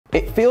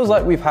It feels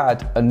like we've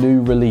had a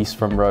new release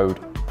from Rode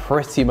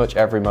pretty much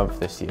every month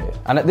this year.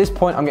 And at this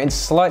point, I'm getting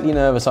slightly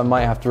nervous I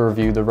might have to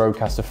review the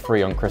Rodecaster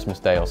 3 on Christmas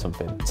Day or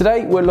something.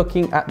 Today, we're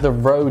looking at the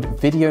Rode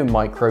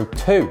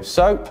VideoMicro II.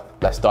 So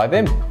let's dive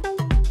in.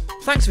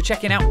 Thanks for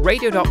checking out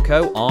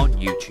Radio.co on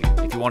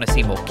YouTube. If you want to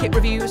see more kit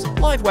reviews,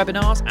 live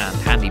webinars, and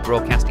handy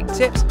broadcasting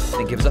tips,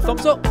 then give us a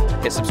thumbs up,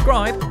 hit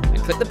subscribe, and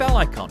click the bell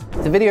icon.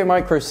 The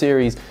VideoMicro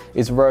series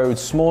is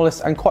Rode's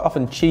smallest and quite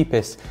often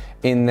cheapest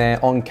in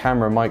their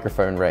on-camera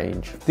microphone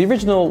range. The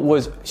original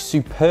was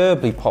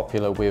superbly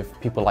popular with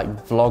people like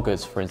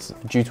vloggers, for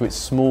instance, due to its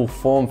small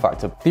form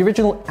factor. The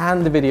original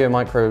and the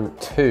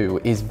VideoMicro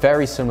 2 is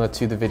very similar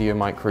to the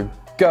VideoMicro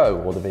Go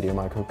or the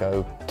VideoMicro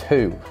Go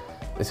 2.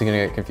 This is going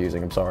to get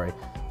confusing, I'm sorry.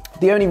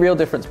 The only real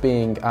difference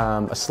being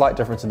a slight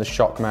difference in the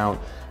shock mount,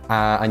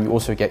 and you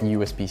also get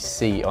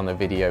USB-C on the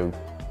Video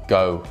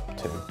Go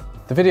 2.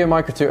 The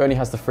VideoMicro 2 only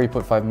has the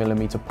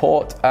 3.5mm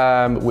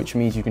port, which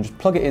means you can just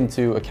plug it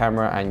into a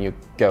camera and you're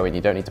going.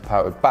 You don't need to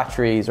power it with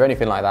batteries or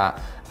anything like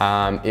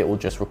that. It will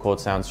just record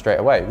sound straight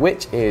away,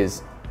 which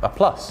is a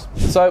plus.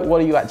 So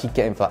what are you actually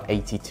getting for that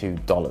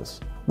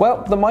 $82?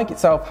 Well, the mic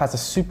itself has a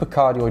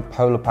supercardioid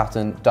polar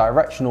pattern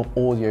directional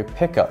audio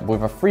pickup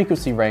with a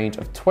frequency range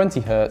of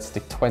 20 Hz to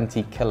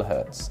 20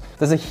 kHz.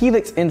 There's a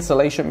Helix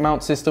insulation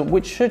mount system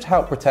which should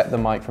help protect the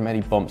mic from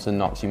any bumps and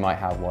knocks you might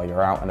have while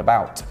you're out and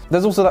about.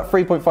 There's also that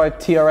 3.5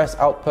 TRS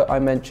output I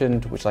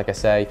mentioned, which, like I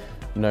say,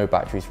 no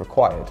batteries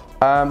required.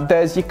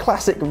 There's your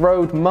classic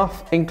Rode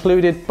muff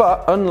included,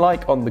 but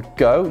unlike on the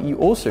Go, you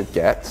also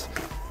get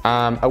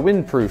a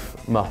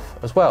windproof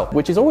muff as well,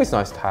 which is always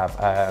nice to have.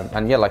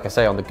 And yeah, like I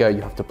say, on the Go,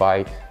 you have to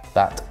buy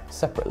that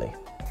separately.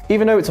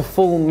 Even though it's a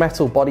full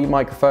metal body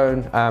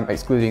microphone,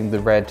 excluding the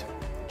red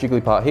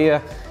jiggly part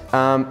here,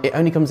 it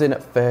only comes in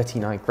at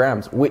 39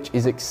 grams, which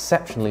is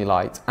exceptionally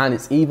light, and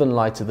it's even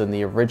lighter than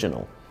the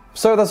original.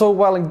 So that's all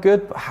well and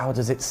good, but how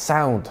does it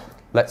sound?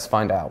 Let's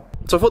find out.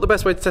 So I thought the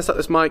best way to test out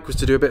this mic was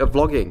to do a bit of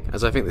vlogging,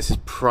 as I think this is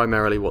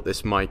primarily what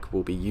this mic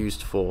will be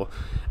used for.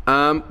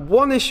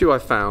 One issue I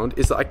found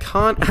is that I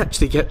can't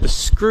actually get the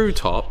screw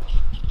top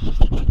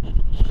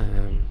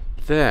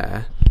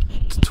there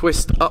to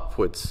twist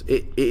upwards.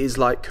 It is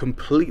like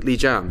completely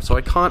jammed, so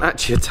I can't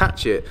actually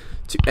attach it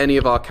to any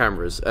of our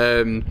cameras.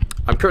 I'm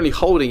currently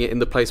holding it in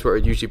the place where it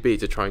would usually be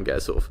to try and get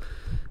a sort of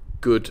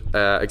good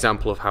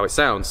example of how it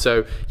sounds.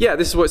 So yeah,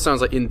 this is what it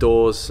sounds like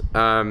indoors.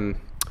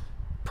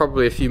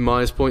 Probably a few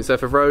minus points there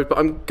for Rode, but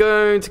I'm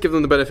going to give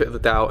them the benefit of the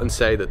doubt and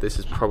say that this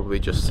is probably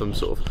just some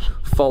sort of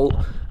fault.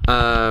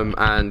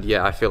 And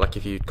yeah, I feel like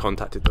if you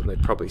contacted them,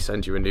 they'd probably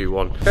send you a new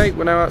one. Okay,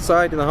 we're now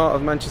outside in the heart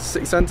of Manchester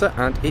city centre,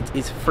 and it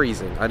is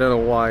freezing. I don't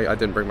know why I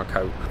didn't bring my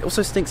coat. It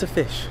also stinks of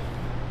fish.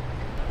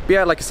 But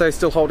yeah, like I say,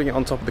 still holding it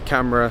on top of the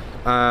camera.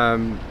 How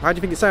do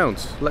you think it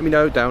sounds? Let me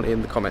know down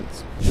in the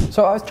comments.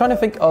 So I was trying to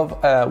think of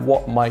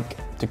what mic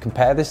to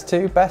compare this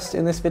to best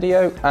in this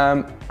video,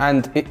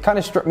 and it kind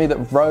of struck me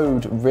that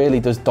Rode really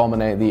does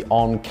dominate the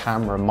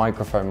on-camera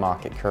microphone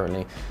market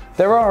currently.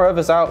 There are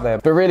others out there,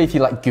 but really if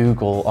you like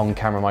Google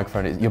on-camera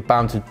microphone, you're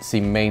bound to see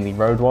mainly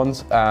Rode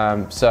ones.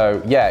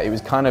 So yeah, it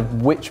was kind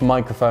of which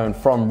microphone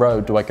from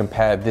Rode do I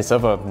compare this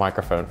other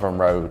microphone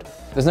from Rode?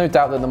 There's no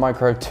doubt that the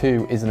Micro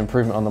 2 is an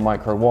improvement on the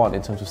Micro 1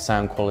 in terms of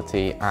sound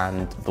quality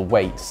and the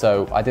weight,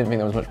 so I didn't think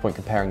there was much point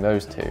comparing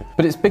those two.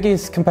 But its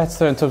biggest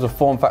competitor in terms of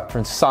form factor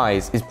and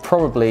size is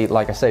probably,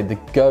 like I say, the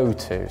Go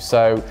 2.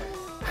 So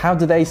how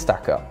do they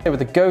stack up? With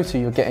the Go 2,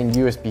 you're getting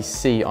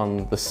USB-C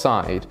on the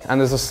side, and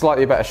there's a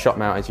slightly better shock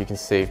mount, as you can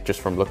see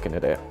just from looking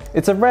at it.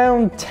 It's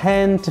around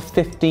 $10 to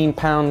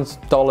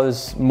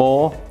 $15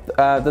 more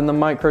than the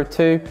Micro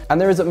 2,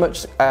 and there isn't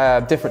much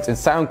difference in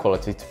sound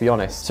quality, to be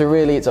honest. So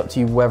really, it's up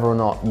to you whether or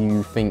not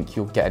you think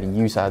you'll get any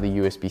use out of the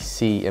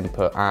USB-C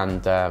input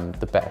and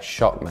the better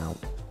shock mount.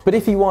 But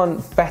if you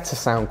want better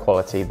sound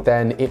quality,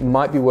 then it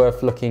might be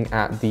worth looking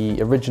at the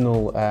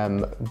original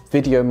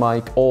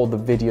VideoMic or the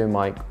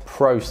VideoMic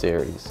Pro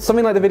series.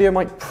 Something like the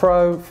VideoMic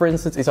Pro, for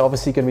instance, is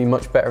obviously going to be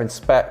much better in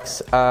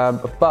specs,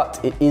 but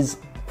it is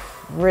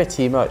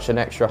pretty much an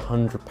extra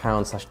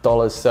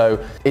 £100/$,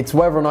 so it's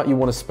whether or not you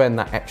want to spend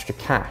that extra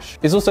cash.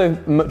 It's also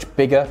much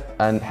bigger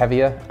and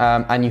heavier,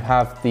 and you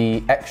have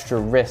the extra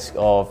risk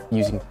of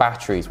using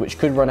batteries, which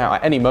could run out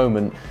at any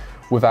moment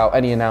without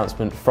any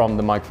announcement from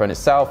the microphone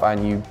itself,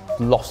 and you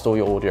lost all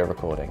your audio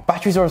recording.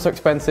 Batteries are also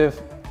expensive,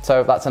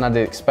 so that's an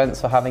added expense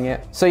for having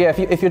it. So yeah,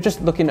 if you're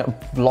just looking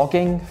at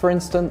vlogging, for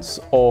instance,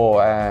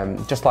 or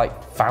just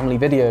like family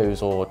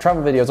videos or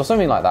travel videos or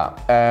something like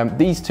that,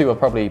 these two are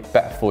probably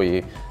better for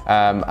you.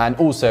 And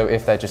also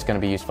if they're just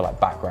going to be used for like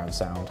background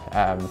sound.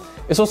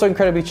 It's also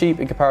incredibly cheap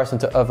in comparison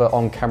to other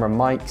on-camera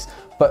mics,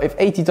 but if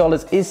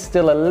 $80 is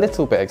still a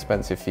little bit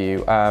expensive for you,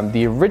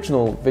 the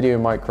original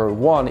VideoMicro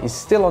 1 is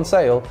still on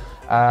sale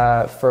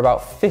for about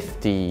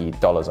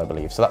 $50, I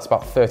believe. So that's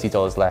about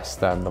 $30 less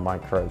than the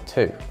Micro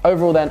 2.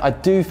 Overall then, I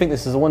do think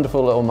this is a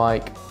wonderful little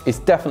mic. It's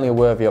definitely a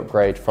worthy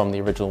upgrade from the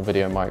original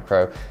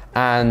VideoMicro,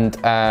 and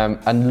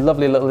a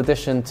lovely little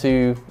addition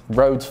to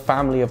Rode's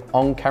family of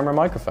on-camera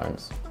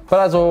microphones. But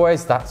as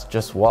always, that's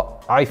just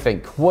what I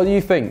think. What do you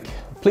think?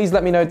 Please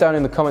let me know down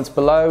in the comments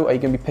below, are you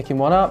going to be picking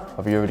one up?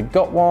 Have you already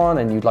got one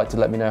and you'd like to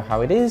let me know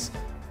how it is?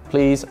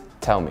 Please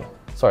tell me.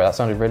 Sorry, that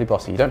sounded really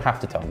bossy. You don't have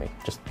to tell me,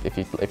 just if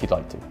you'd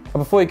like to. And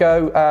before you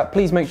go,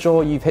 please make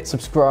sure you've hit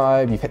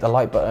subscribe, you've hit the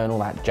like button, all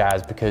that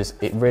jazz, because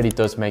it really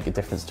does make a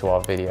difference to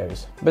our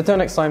videos. But until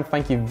next time,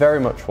 thank you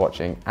very much for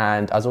watching,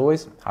 and as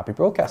always, happy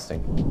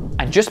broadcasting.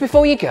 And just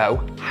before you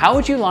go, how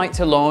would you like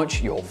to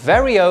launch your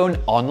very own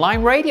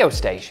online radio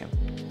station?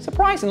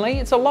 Surprisingly,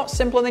 it's a lot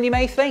simpler than you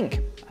may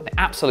think. And the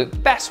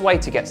absolute best way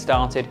to get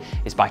started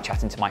is by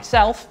chatting to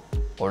myself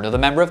or another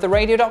member of the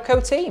Radio.co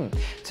team.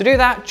 To do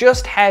that,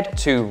 just head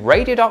to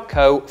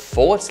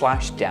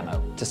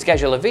radio.co/demo to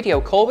schedule a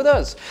video call with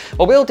us,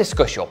 where we'll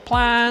discuss your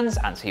plans,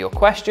 answer your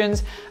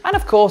questions, and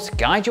of course,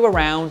 guide you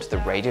around the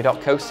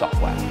Radio.co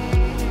software.